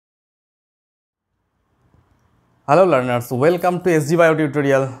Hello learners, welcome to SG bio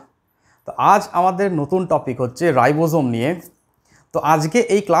tutorial. তো আজ আমাদের নতুন টপিক হচ্ছে রাইবোজোম নিয়ে। তো আজকে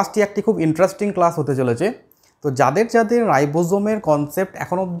এই ক্লাসটি একটি খুব ইন্টারেস্টিং ক্লাস হতে চলেছে। তো যাদের যাদের রাইবোজোমের কনসেপ্ট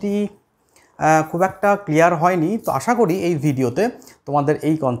এখন অবধি খুব একটা ক্লিয়ার হয়নি, তো আশা করি এই ভিডিওতে তোমাদের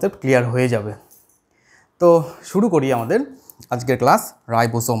এই কনসেপ্ট ক্লিয়ার হয়ে যাবে। তো শুরু করি আমাদের আজকের ক্লাস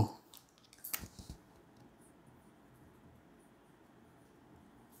রাইবোজোম।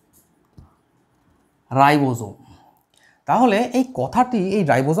 রাইবোজোম, তাহলে এই কথাটি, এই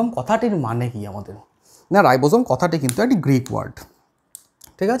রাইবোজোম কথাটির মানে কি আমাদের? না, রাইবোজোম কথাটি কিন্তু একটি গ্রিক ওয়ার্ড,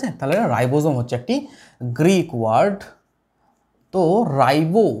 ঠিক আছে? তাহলে রাইবোজোম হচ্ছে একটি গ্রিক ওয়ার্ড। তো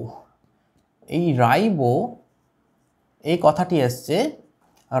রাইবো, এই রাইবো এই কথাটি এসছে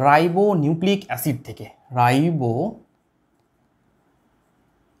রাইবো নিউক্লিক অ্যাসিড থেকে। রাইবো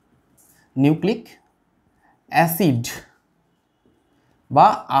নিউক্লিক অ্যাসিড বা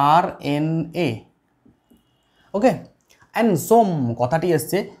RNA, ওকে। অ্যান্ড সোম কথাটি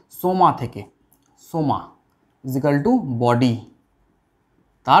এসছে সোমা থেকে। সোমা ইজিক্যাল টু বডি,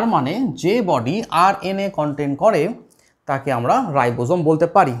 তার মানে যে বডি RNA কন্টেন্ট করে তাকে আমরা রাইবোজোম বলতে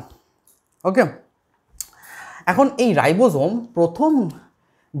পারি, ওকে। এখন এই রাইবোজোম, প্রথম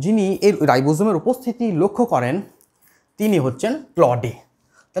যিনি এই রাইবোজোমের উপস্থিতি লক্ষ্য করেন তিনি হচ্ছেন ক্লডে।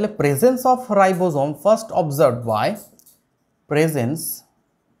 তাহলে presence of ribosome first observed by, presence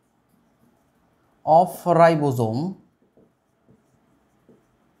of ribosome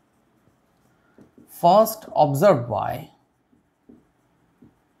first observed by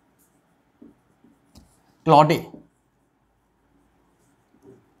ক্লডে।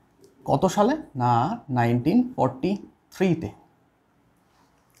 কত সালে? না, 1943-তে,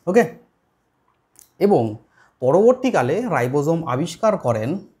 ওকে। এবং পরবর্তীকালে রাইবোজোম আবিষ্কার করেন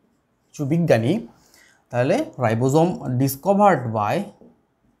কিছু বিজ্ঞানী। তাহলে ribosome discovered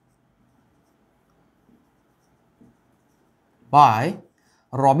by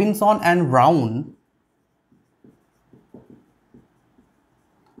Robinson and brown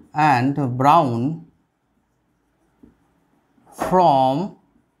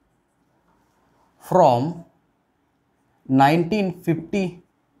from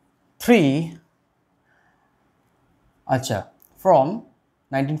 1953, আচ্ছা, from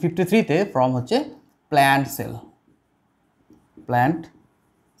 1953-তে, ফ্রম হচ্ছে প্ল্যান্ট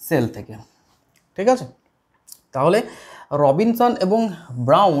সেল থেকে, ঠিক আছে? তাহলে রবিনসন এবং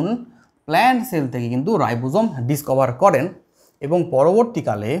ব্রাউন প্ল্যান্ট সেল থেকে কিন্তু রাইবোজোম ডিসকভার করেন এবং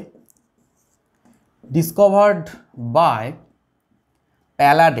পরবর্তীকালে ডিসকভার্ড বাই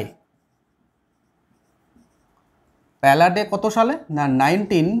প্যালাডে কত সালে? না,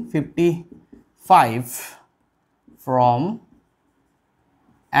 1955, ফ্রম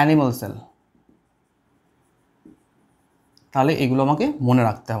অ্যানিমাল সেল। তাহলে এগুলো আমাকে মনে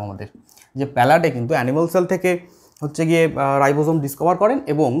রাখতে হবে আমাদের, যে প্যালাডে কিন্তু অ্যানিমাল সেল থেকে হচ্ছে গিয়ে রাইবোজোম ডিসকভার করেন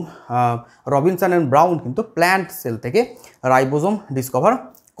এবং রবিনসন অ্যান্ড ব্রাউন কিন্তু প্ল্যান্ট সেল থেকে রাইবোজোম ডিসকভার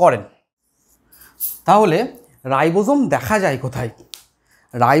করেন। তাহলে রাইবোজোম দেখা যায় কোথায়?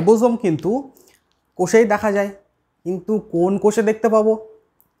 রাইবোজোম কিন্তু কোষেই দেখা যায়, কিন্তু কোন কোষে দেখতে পাবো?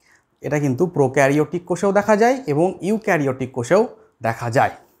 এটা কিন্তু প্রোক্যারিওটিক কোষেও দেখা যায় এবং ইউক্যারিওটিক কোষেও দেখা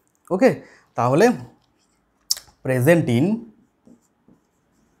যায়, ওকে। তাহলে প্রেজেন্ট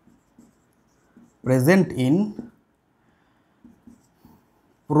ইন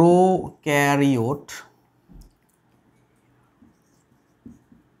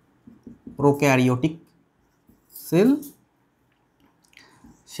প্রোক্যারিওটিক সেল,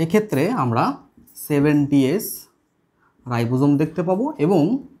 সেক্ষেত্রে আমরা 70S রাইবোজোম দেখতে পাবো এবং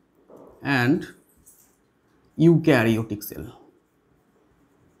অ্যান্ড ইউক্যারিওটিক সেল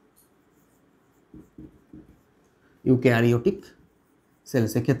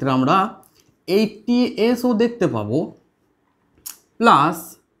সেক্ষেত্রে আমরা 80Sও দেখতে পাবো, প্লাস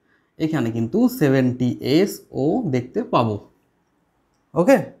এখানে কিন্তু 70Sও দেখতে পাবো,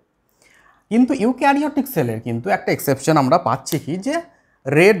 ওকে। কিন্তু ইউক্যারিওটিক সেলের কিন্তু একটা এক্সেপশন আমরা পাচ্ছি, কি যে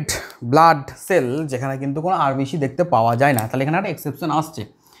রেড ব্লাড সেল, যেখানে কিন্তু কোনো আরবিসি দেখতে পাওয়া যায় না। তাহলে এখানে একটা এক্সেপশন আসছে।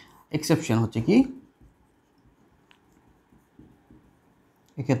 এক্সেপশন হচ্ছে কি,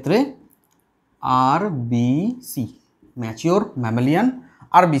 এক্ষেত্রে আরবিসি, ম্যাচিওর ম্যামালিয়ান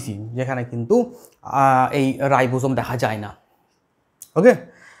আরবিসি, যেখানে কিন্তু এই রাইবোজোম দেখা যায় না, ওকে।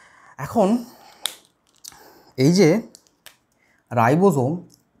 এখন এই যে রাইবোজোম,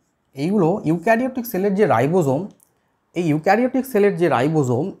 এইগুলো ইউক্যারিওটিক সেলের যে রাইবোজোম, এই ইউক্যারিওটিক সেলের যে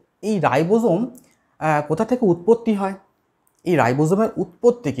রাইবোজোম, এই রাইবোজোম কোথা থেকে উৎপত্তি হয়? এই রাইবোজোমের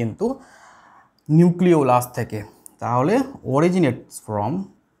উৎপত্তি কিন্তু নিউক্লিওলাস থেকে। তাহলে অরিজিনেটস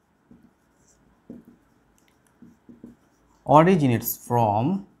ফ্রম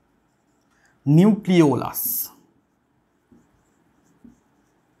নিউক্লিওলাস,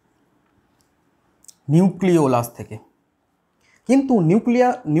 নিউক্লিওলাস থেকে। কিন্তু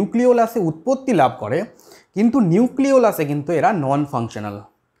নিউক্লিওলাসে উৎপত্তি লাভ করে, কিন্তু নিউক্লিওলাসে কিন্তু এরা নন ফাংশনাল,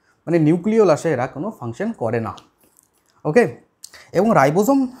 মানে নিউক্লিওলাসে এরা কোনো ফাংশন করে না। ওকে, এবং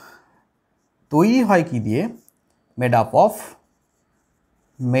রাইবোসোম তৈরি হয় কি দিয়ে? Made up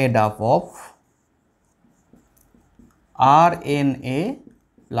of RNA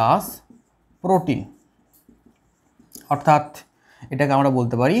plus protein, অর্থাৎ এটাকে আমরা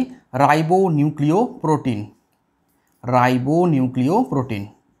বলতে পারি রাইবোনিউক্লিয় প্রোটিন।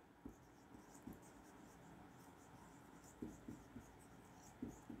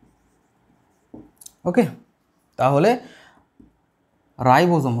 ওকে, তাহলে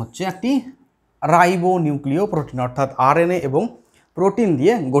রাইবোসোম হচ্ছে একটি রাইবোনিউক্লিয় প্রোটিন, অর্থাৎ আরএনএ এবং প্রোটিন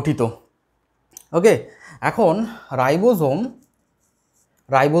দিয়ে গঠিত। ওকে, এখন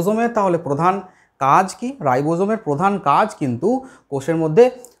রাইবোসোমের তাহলে প্রধান কাজ কি? রাইবোসোমের প্রধান কাজ কিন্তু কোষের মধ্যে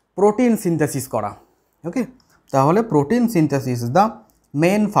প্রোটিন সিনথেসিস করা। ওকে, তাহলে protein synthesis is the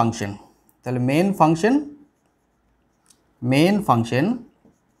main function. তাহলে মেন ফাংশন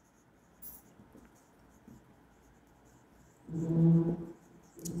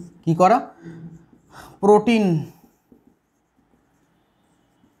কি করা? Protein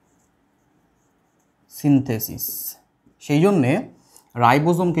synthesis. সেই জন্যে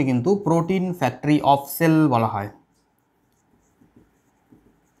রাইবোসোমকে কিন্তু প্রোটিন ফ্যাক্টরি অফ সেল বলা হয়,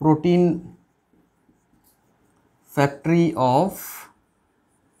 প্রোটিন ফ্যাক্টরি অফ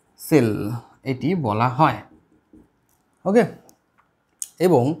সেল এটি বলা হয়। ওকে,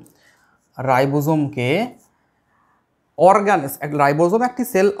 এবং রাইবোসোমকে রাইবোসোম একটি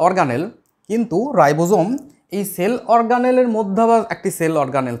সেল অর্গানেল, কিন্তু রাইবোসোম এই সেল অর্গানেলের মধ্যে আবার একটি সেল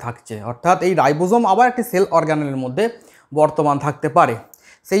অর্গানেল থাকছে, অর্থাৎ এই রাইবোসোম আবার একটি সেল অর্গানেলের মধ্যে বর্তমান থাকতে পারে।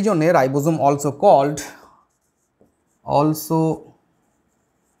 সেই জন্যে ribosome also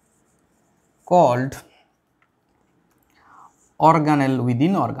called organelle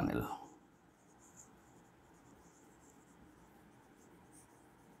within organelle.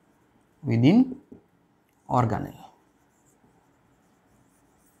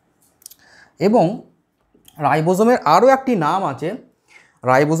 এবং রাইবোসোমের আরও একটি নাম আছে,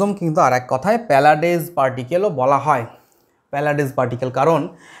 রাইবোসোম কিন্তু আর এক কথায় প্যালাডেজ পার্টিকেলও বলা হয়। প্যালাডেজ পার্টিকেল, কারণ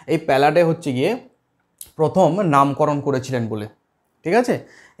এই প্যালাডে হচ্ছে গিয়ে প্রথম নামকরণ করেছিলেন বলে। ঠিক আছে,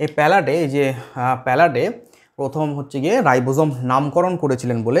 এই প্যালাডে প্রথম হচ্ছে গিয়ে রাইবোসোম নামকরণ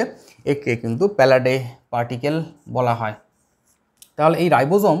করেছিলেন বলে একে কিন্তু প্যালাডে পার্টিকেল বলা হয়। তাহলে এই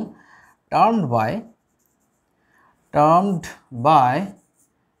রাইবোসোম টার্মড বাই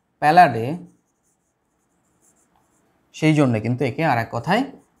প্যালাডে, সেই জন্য কিন্তু একে আর এক কথায়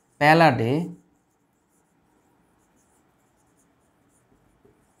প্যালাডে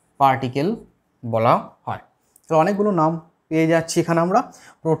পার্টিকেল বলা হয়। তো অনেকগুলো নাম পেয়ে যাচ্ছি এখানে আমরা,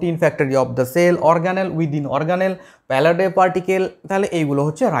 protein factory of the sell, organelle within organelle, প্যালাডে particle. তাহলে এইগুলো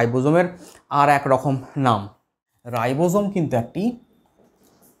হচ্ছে রাইবোসোমের আর এক রকম নাম। রাইবোসোম কিন্তু একটি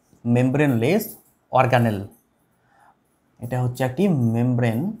মেমব্রেনলেস অর্গানেল, এটা হচ্ছে একটি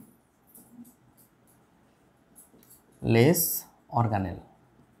মেমব্রেনলেস অর্গানেল,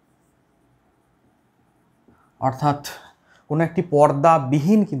 অর্থাৎ কোনো একটি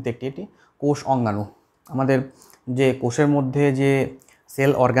পর্দাবিহীন কিন্তু এটি কোষ অঙ্গাণু। আমাদের যে কোষের মধ্যে যে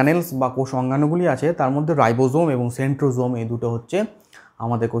সেল অর্গানেলস বা কোষ অঙ্গাণুগুলি আছে তার মধ্যে রাইবোসোম এবং সেন্ট্রোসোম এই দুটো হচ্ছে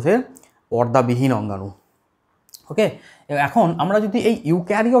আমাদের কোষের পর্দাবিহীন অঙ্গাণু। ওকে, এখন আমরা যদি এই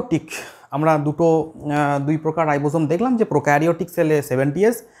ইউক্যারিওটিক, আমরা দুই প্রকার রাইবোসোম দেখলাম, যে প্রোক্যারিওটিক সেলে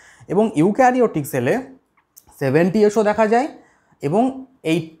 70S এবং ইউক্যারিওটিক সেলে 70Sও দেখা যায় এবং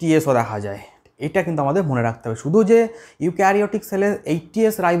 80Sও দেখা যায়। এটা কিন্তু আমাদের মনে রাখতে হবে। শুধু যে ইউক্যারিওটিক সেলে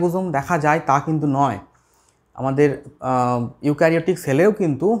 80S রাইবোসোম দেখা যায় তা কিন্তু নয়, আমাদের ইউক্যারিওটিক সেলেও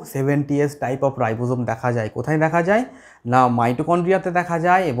কিন্তু 70S টাইপ অফ রাইবোসোম দেখা যায়। কোথায় দেখা যায় না? মাইটোকন্ড্রিয়াতে দেখা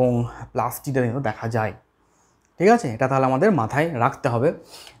যায় এবং প্লাস্টিডেও দেখা যায়। ঠিক আছে, এটা তাহলে আমাদের মাথায় রাখতে হবে।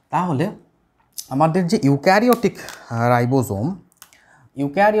 তাহলে আমাদের যে ইউক্যারিওটিক রাইবোসোম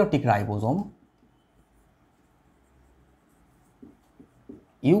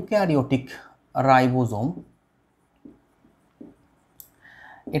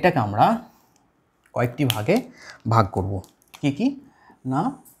এটাকে আমরা কয়েকটি ভাগে ভাগ করব। কি না,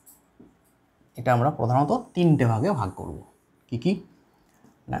 এটা আমরা প্রধানত 3টে ভাগে ভাগ করব। কি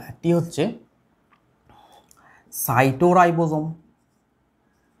না, একটি হচ্ছে সাইটোরাইবোসোম,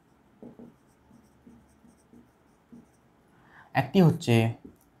 একটি হচ্ছে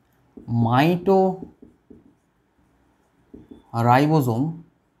মাইটোরাইবোসোম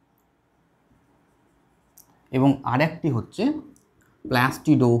এবং আরেকটি হচ্ছে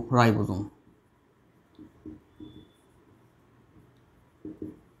প্লাস্টিডোরাইবোসোম।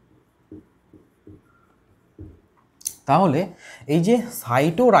 তাহলে এই যে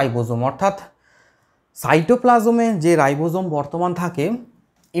সাইটোরাইবোজোম অর্থাৎ সাইটোপ্লাজমে যে রাইবোজোম বর্তমান থাকে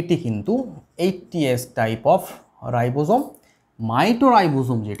এটি কিন্তু 80S টাইপ অফ রাইবোজোম।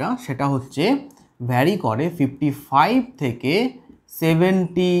 মাইটোরাইবোজোম যেটা সেটা হচ্ছে ভ্যারি করে 55 থেকে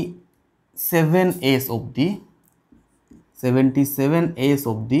 77S অবধি, 77S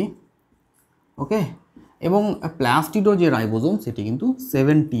অবধি, ওকে। এবং প্লাস্টিডো যে রাইবোজোম সেটি কিন্তু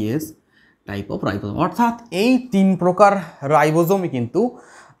 70S টাইপ অফ রাইবোজোম। অর্থাৎ এই 3 প্রকার রাইবোজোমই কিন্তু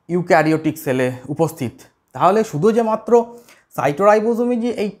ইউক্যারিওটিক সেলে উপস্থিত। তাহলে শুধু যে মাত্র সাইটোরাইবোজোমই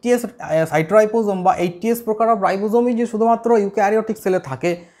যে 80S সাইটোরাইবোজোম বা 80S প্রকার অফ রাইবোজোমই যে শুধুমাত্র ইউক্যারিওটিক সেলে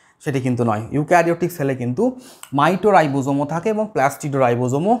থাকে সেটি কিন্তু নয়। ইউক্যারিওটিক সেলে কিন্তু মাইটোরাইবোজোমও থাকে এবং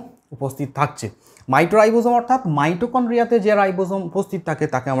প্লাস্টিডোরাইবোজোমও উপস্থিত থাকছে। মাইটোরাইবোজোম অর্থাৎ মাইটোকন্ড্রিয়াতে যে রাইবোজোম উপস্থিত থাকে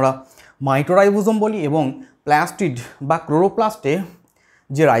তাকে আমরা মাইটোরাইবোজোম বলি, এবং প্লাস্টিড বা ক্লোরোপ্লাস্টে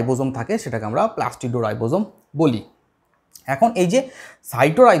যে রাইবোজোম থাকে সেটাকে আমরা প্লাস্টিডোরাইবোজোম বলি। এখন এই যে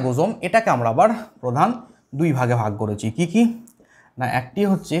সাইটোরাইবোজোম এটাকে আমরা আবার প্রধান 2 ভাগে ভাগ করেছি। কি কি না, একটি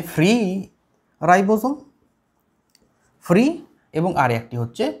হচ্ছে ফ্রি রাইবোজোম, ফ্রি, এবং আর একটি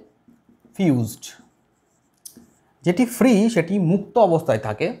হচ্ছে ফিউজড। যেটি ফ্রি সেটি মুক্ত অবস্থায়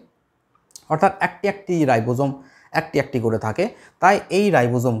থাকে, অর্থাৎ একটি রাইবোজোম একটি করে থাকে, তাই এই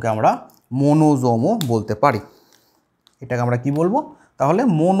রাইবোজোমকে আমরা মোনোজোমও বলতে পারি। এটাকে আমরা কি বলবো তাহলে?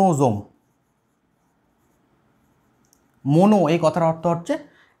 মোনোজোম। মোনো এই কথার অর্থ হচ্ছে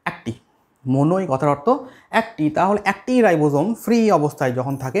একটি, মোনো এই কথার অর্থ একটি। তাহলে একটি রাইবোজোম ফ্রি অবস্থায়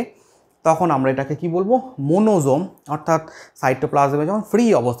যখন থাকে তখন আমরা এটাকে কি বলবো? মোনোজোম, অর্থাৎ সাইটোপ্লাজমে যখন ফ্রি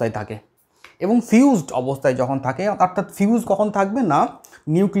অবস্থায় থাকে। এবং ফিউজড অবস্থায় যখন থাকে, অর্থাৎ ফিউজ কখন থাকবে না,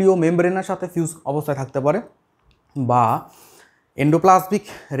 নিউক্লিয় মেমব্রেনের সাথে ফিউজ অবস্থায় থাকতে পারে বা এন্ডোপ্লাজমিক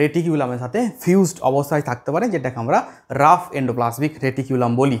রেটিকিউলামের সাথে ফিউজড অবস্থায় থাকতে পারে, যেটাকে আমরা রাফ এন্ডোপ্লাজমিক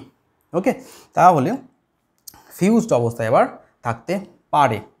রেটিকিউলাম বলি, ওকে। তাহলে ফিউজড অবস্থায় আবার থাকতে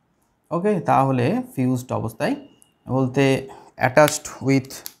পারে, ওকে। তাহলে ফিউজড অবস্থায় বলতে attached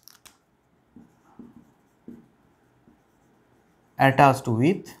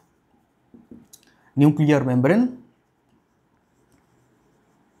with nuclear membrane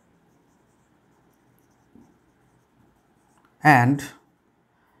and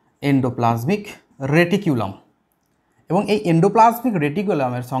endoplasmic reticulum। এবং এই এন্ডোপ্লাজমিক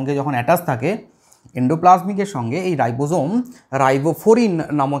রেটিকুলামের সঙ্গে যখন অ্যাটাচ থাকে, এন্ডোপ্লাজমিকের সঙ্গে এই রাইবোজোম রাইবোফোরিন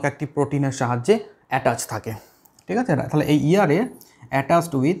নামক একটি প্রোটিনের সাহায্যে অ্যাটাচ থাকে, ঠিক আছে। তাহলে এই ইয়ারে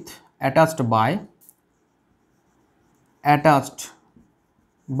অ্যাটাচড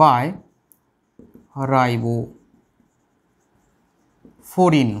বাই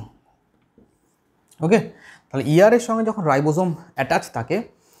রাইবোফোরিন, ওকে। তাহলে ইয়ারের সঙ্গে যখন রাইবোজোম অ্যাটাচ থাকে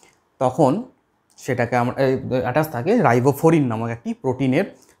তখন সেটাকে আমরা অ্যাটাচ থাকে রাইবোফোরিন নামক একটি প্রোটিনের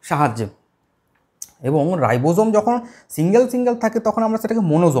সাহায্যে। এবং রাইবোজোম যখন সিঙ্গেল থাকে তখন আমরা সেটাকে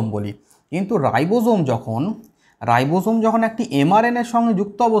মোনোজোম বলি। কিন্তু রাইবোজোম যখন একটি এমআরএনএর সঙ্গে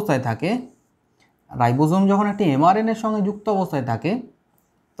যুক্ত অবস্থায় থাকে,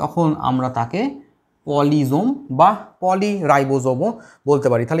 তখন আমরা তাকে পলিজোম বা পলিরাইবোজোমও বলতে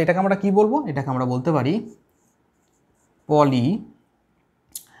পারি। তাহলে এটাকে আমরা কি বলবো? এটাকে আমরা বলতে পারি পলিজোম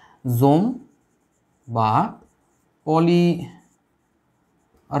বা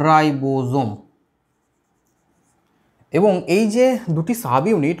পলিরাইবোজোম। এবং এই যে দুটি সাব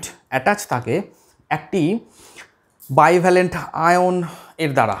ইউনিট অ্যাটাচ থাকে একটি বাইভ্যালেন্ট আয়ন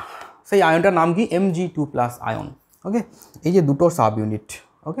এর দ্বারা, সেই আয়নটার নাম কি? Mg2+ আয়ন, ওকে। এই যে দুটো সাব ইউনিট,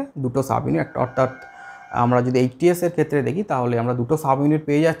 ওকে, দুটো সাব ইউনিট, অর্থাৎ আমরা যদি 80S এর ক্ষেত্রে দেখি তাহলে আমরা দুটো সাব ইউনিট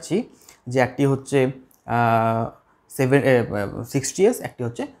পেয়ে যাচ্ছি, যে একটি হচ্ছে 60S, একটি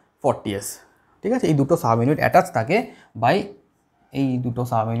হচ্ছে 40S, ঠিক আছে। এই দুটো সাব ইউনিট অ্যাটাচ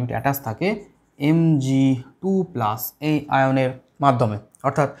থাকে Mg2+ এই আয়নের মাধ্যমে।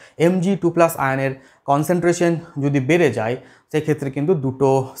 অর্থাৎ Mg2+ আয়নের কনসেন্ট্রেশন যদি বেড়ে যায় সেক্ষেত্রে কিন্তু দুটো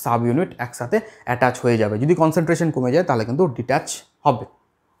সাব ইউনিট একসাথে অ্যাটাচ হয়ে যাবে। যদি কনসেন্ট্রেশন কমে যায় তাহলে কিন্তু ডিট্যাচ হবে,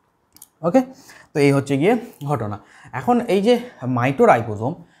 ওকে। তো এই হচ্ছে গিয়ে ঘটনা। এখন এই যে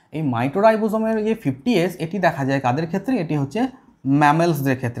মাইটোরাইবোজোম, এই মাইটোরাইবোজোমের যে 50S এটি দেখা যায় কাদের ক্ষেত্রে? এটি হচ্ছে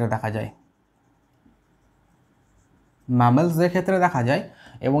ম্যামেলসদের ক্ষেত্রে দেখা যায়,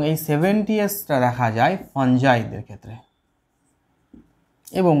 এবং এই 70Sটা দেখা যায় ফাঞ্জাইদের ক্ষেত্রে,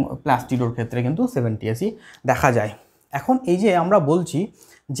 এবং প্লাস্টিডোর ক্ষেত্রে কিন্তু 70Sই দেখা যায়। এখন এই যে আমরা বলছি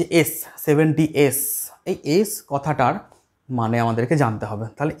যে 70S, এই S কথাটার মানে আমাদেরকে জানতে হবে।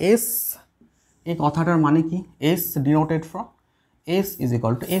 তাহলে S এই কথাটার মানে কি? S denoted from S is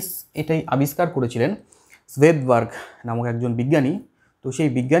equal to S, এটাই আবিষ্কার করেছিলেন সোয়েদবার্গ নামক একজন বিজ্ঞানী। তো সেই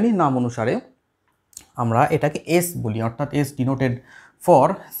বিজ্ঞানীর নাম অনুসারে আমরা এটাকে S বলি, অর্থাৎ S ডিনোটেড ফর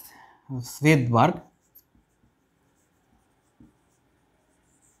সোয়েদবার্গ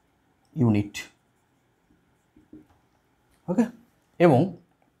ইউনিট। ওকে, এবং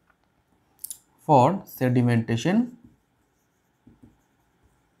ফর সেডিমেন্টেশন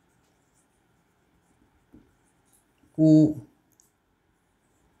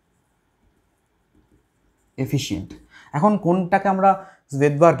কোএফিসিয়েন্ট। এখন কোনটাকে আমরা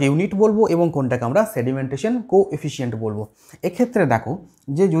জেডবার্গ ইউনিট বলবো এবং কোনটাকে আমরা সেডিমেন্টেশন কোএফিসিয়েন্ট বলবো। এক্ষেত্রে দেখো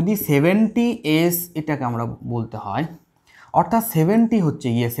যে যদি 70s এটাকে আমরা বলতে হয়, অর্থাৎ 70 হচ্ছে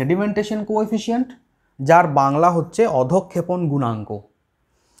গিয়ে সেডিমেন্টেশন কোএফিসিয়েন্ট, যার বাংলা হচ্ছে অধঃক্ষেপণ গুণাঙ্ক।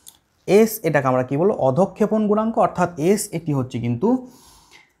 এস এটাকে আমরা কি বলবো, অধঃক্ষেপণ গুণাঙ্ক, অর্থাৎ এস এটি হচ্ছে কিন্তু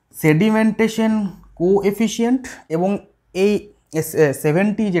সেডিমেন্টেশন কোএফিসিয়েন্ট, এবং এই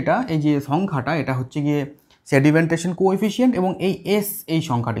 70 যেটা এই যে সংখ্যাটা এটা হচ্ছে গিয়ে সেডিমেন্টেশন কোএফিসিয়েন্ট, এবং এই এস এই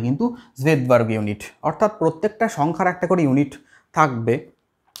সংখ্যাটি কিন্তু জেডবার্গ ইউনিট। অর্থাৎ প্রত্যেকটা সংখ্যার একটা করে ইউনিট থাকবে।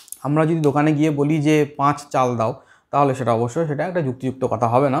 আমরা যদি দোকানে গিয়ে বলি যে 5 চাল দাও, তাহলে সেটা অবশ্যই সেটা একটা যুক্তিযুক্ত কথা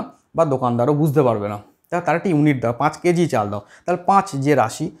হবে না, বা দোকানদারও বুঝতে পারবে না। তার একটা ইউনিট দাও, 5 কেজি চাল দাও, তাহলে 5 যে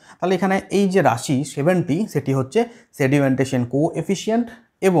রাশি, তাহলে এখানে এই যে রাশি 70 সেটি হচ্ছে সেডিমেন্টেশন কোএফিসিয়েন্ট,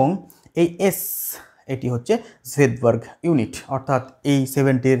 এবং এই এস এটি হচ্ছে জেডবার্গ ইউনিট, অর্থাৎ এই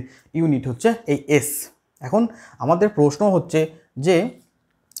 70-এর ইউনিট হচ্ছে এই এস। এখন আমাদের প্রশ্ন হচ্ছে যে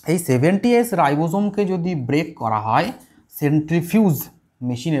এই 70s রাইবোসোমকে যদি ব্রেক করা হয় সেন্ট্রিফিউজ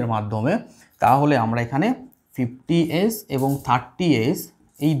মেশিনের মাধ্যমে, তাহলে আমরা এখানে 50s এবং 30s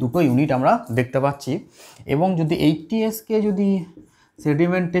এই দুটো ইউনিট আমরা দেখতে পাচ্ছি। এবং যদি 80sকে যদি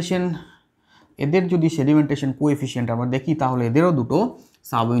সেডিমেন্টেশন, এদের যদি সেডিমেন্টেশন কোএফিসিয়েন্ট আমরা দেখি, তাহলে এদেরও দুটো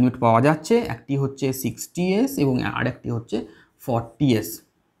সাব ইউনিট পাওয়া যাচ্ছে, একটি হচ্ছে 60s এবং আরেকটি হচ্ছে 40s।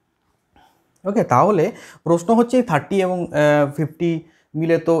 ওকে, তাহলে প্রশ্ন হচ্ছে 30 এবং 50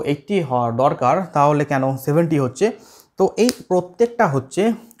 মিলে তো 80 হওয়ার দরকার, তাহলে কেন 70 হচ্ছে? তো এই প্রত্যেকটা হচ্ছে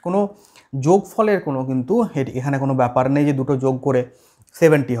কোনো যোগফলের কোনো কিন্তু এখানে কোনো ব্যাপার নেই যে দুটো যোগ করে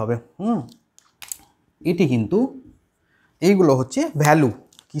 70 হবে। এটি কিন্তু এইগুলো হচ্ছে ভ্যালু,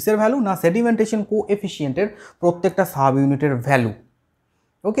 কিসের ভ্যালু না সেডিমেন্টেশন কোএফিসিয়েন্টের প্রত্যেকটা সাব ইউনিটের ভ্যালু।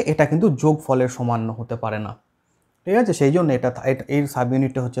 ওকে, এটা কিন্তু যোগফলের সমান হতে পারে না, ঠিক আছে? সেই জন্য এটা এর সাব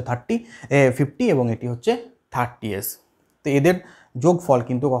ইউনিটটা হচ্ছে 50 এবং এটি হচ্ছে 30s। তো এদের যোগফল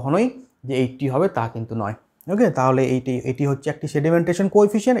কিন্তু কখনোই যে 80 হবে তা কিন্তু নয়। ওকে, তাহলে এটি হচ্ছে একটি সেডিমেন্টেশন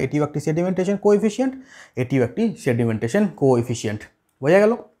কোএফিসিয়েন্ট, এটিও একটি সেডিমেন্টেশন কোএফিসিয়েন্ট, এটিও একটি সেডিমেন্টেশন কোএফিসিয়েন্ট। বোঝা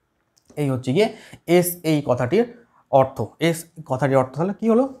গেল? এই হচ্ছে গিয়ে এস এই কথাটির অর্থ। এস কথাটির অর্থ হলো কি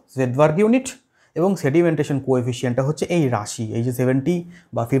হলো, জেডবার্গ ইউনিট, এবং সেডিমেন্টেশন কোএফিসিয়েন্টটা হচ্ছে এই রাশি, এই যে 70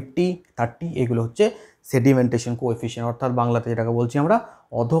 বা 50 30 এগুলো হচ্ছে সেডিমেন্টেশন কোএফিসিয়েন্ট, অর্থাৎ বাংলাতে যেটাকে বলছি আমরা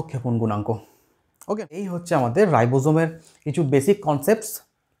অধঃক্ষেপণ গুণাঙ্ক। ওকে, এই হচ্ছে আমাদের রাইবোসোমের কিছু বেসিক কনসেপ্টস।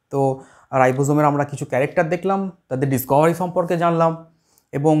 তো রাইবোসোমের আমরা কিছু ক্যারেক্টার দেখলাম, তাদের ডিসকভারি সম্পর্কে জানলাম,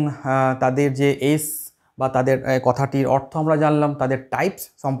 এবং তাদের যে এস বা তাদের কথাটির অর্থ আমরা জানলাম, তাদের টাইপস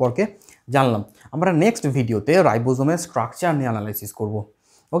সম্পর্কে জানলাম। আমরা নেক্সট ভিডিওতে রাইবোসোমের স্ট্রাকচার নিয়ে অ্যানালাইসিস করব।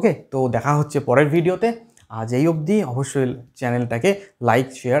 ওকে, তো দেখা হচ্ছে পরের ভিডিওতে। আজ এই অবধি। অবশ্যই চ্যানেলটাকে লাইক,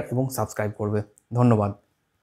 শেয়ার এবং সাবস্ক্রাইব করবে। ধন্যবাদ।